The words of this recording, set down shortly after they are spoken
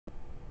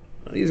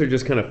These are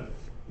just kind of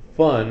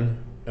fun.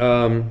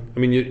 I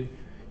mean, you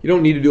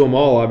don't need to do them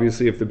all,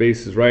 obviously, if the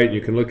base is right.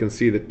 You can look and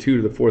see that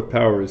 2 to the 4th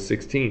power is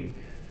 16.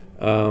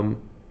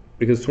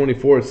 Because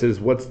 24 says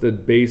what's the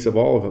base of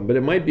all of them. But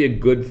it might be a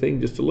good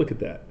thing just to look at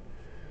that.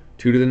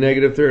 2 to the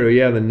negative third. Oh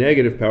yeah, the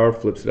negative power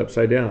flips it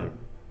upside down.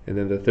 And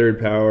then the third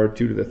power,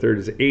 2 to the third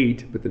is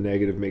 8, but the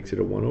negative makes it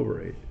a 1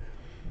 over 8.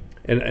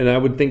 And I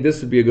would think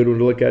this would be a good one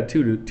to look at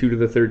too, 2 to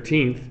the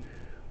 13th.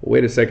 Well,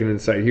 wait a second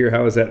inside here,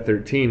 how is that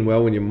 13?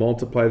 Well, when you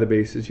multiply the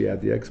bases, you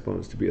add the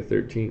exponents to be a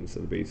 13, so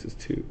the base is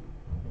 2.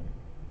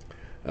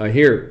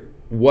 Here,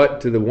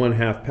 what to the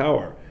 1/2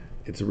 power?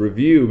 It's a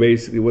review,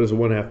 basically. What does a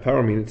 1/2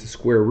 power mean? It's a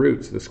square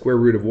root. So the square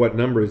root of what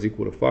number is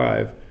equal to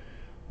 5?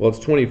 Well, it's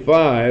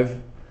 25.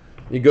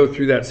 You go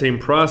through that same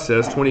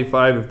process.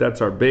 25, if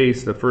that's our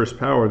base, the first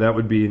power, that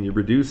would be, and you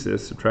reduce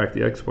this, subtract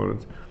the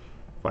exponents,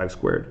 5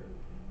 squared.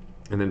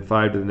 And then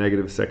 5 to the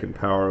negative second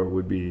power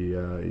would be,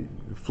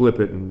 flip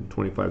it, and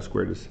 25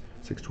 squared is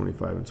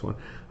 625, and so on.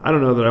 I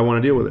don't know that I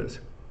want to deal with this.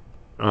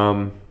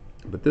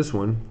 But this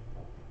one,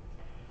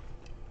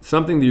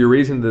 something that you're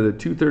raising to the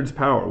 2/3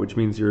 power, which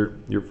means you're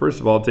first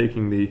of all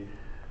taking the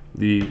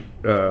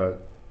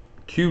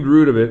cubed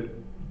root of it,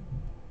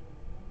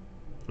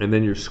 and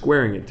then you're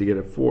squaring it to get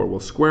a 4.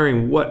 Well,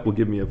 squaring what will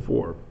give me a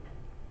 4?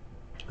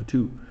 A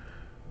 2.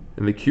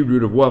 And the cubed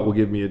root of what will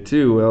give me a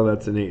 2? Well,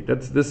 that's an 8.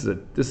 This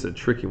is a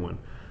tricky one,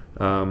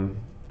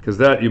 because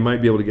that you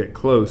might be able to get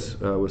close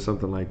with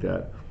something like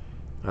that.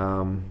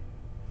 And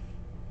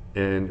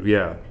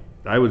yeah,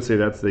 I would say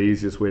that's the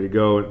easiest way to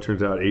go. It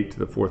turns out 8 to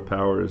the 4th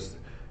power is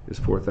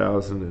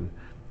 4,000, and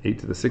 8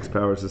 to the 6th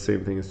power is the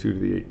same thing as 2 to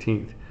the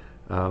 18th.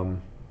 You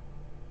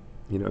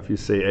know, if you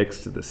say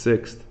x to the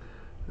 6th,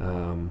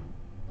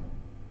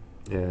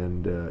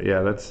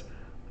 yeah,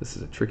 this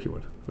is a tricky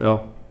one.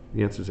 Well,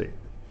 the answer is 8.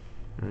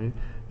 All right,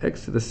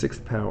 x to the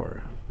 6th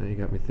power. Now you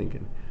got me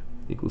thinking.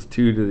 Equals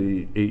 2 to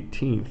the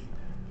 18th.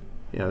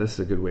 Yeah, this is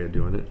a good way of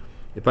doing it.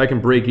 If I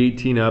can break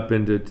 18 up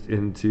into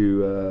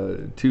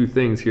two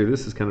things here,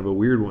 this is kind of a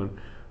weird one.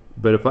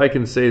 But if I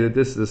can say that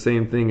this is the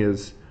same thing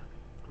as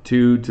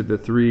 2 to the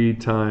 3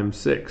 times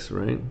 6,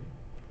 right?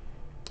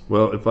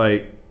 Well, if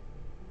I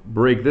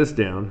break this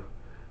down,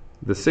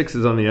 the 6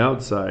 is on the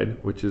outside,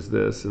 which is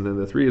this, and then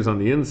the 3 is on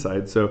the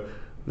inside. So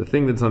the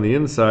thing that's on the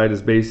inside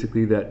is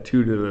basically that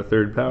 2 to the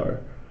 3rd power.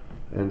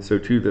 And so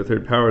 2 to the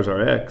 3rd power is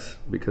our x,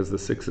 because the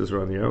 6's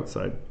are on the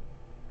outside.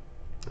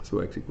 So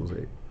x equals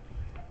 8.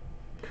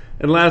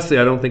 And lastly,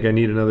 I don't think I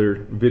need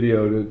another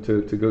video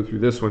to go through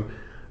this one.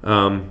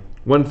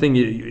 One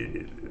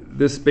thing,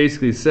 this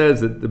basically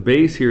says that the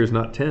base here is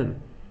not 10.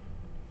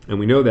 And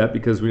we know that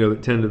because we know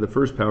that 10 to the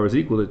 1st power is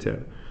equal to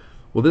 10.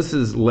 Well, this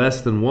is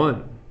less than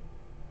 1.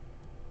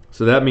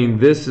 So that means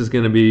this is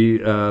going to be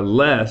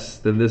less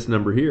than this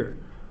number here.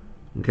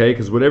 Okay,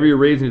 because whatever you're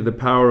raising to the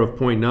power of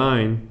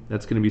 0.9,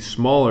 that's going to be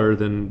smaller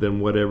than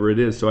whatever it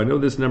is. So I know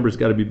this number's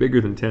got to be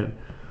bigger than 10.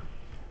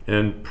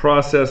 And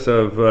process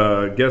of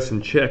guess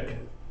and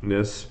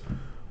checkness,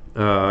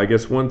 I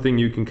guess one thing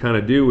you can kind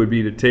of do would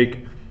be to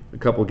take a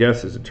couple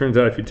guesses. It turns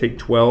out if you take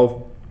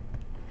 12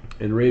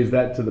 and raise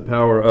that to the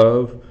power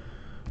of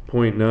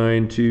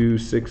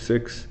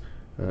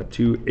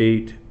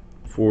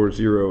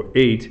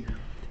 0.926628408,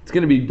 it's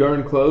going to be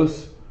darn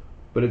close,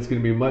 but it's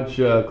going to be much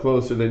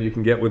closer than you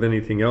can get with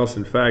anything else.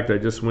 In fact, I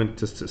just went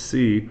just to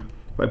see,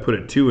 if I put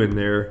a 2 in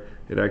there,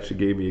 it actually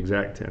gave me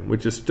exact 10,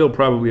 which is still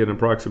probably an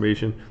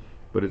approximation,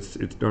 but it's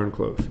darn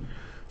close.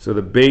 So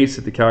the base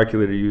that the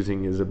calculator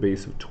using is a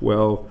base of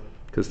 12,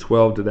 because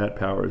 12 to that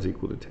power is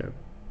equal to 10.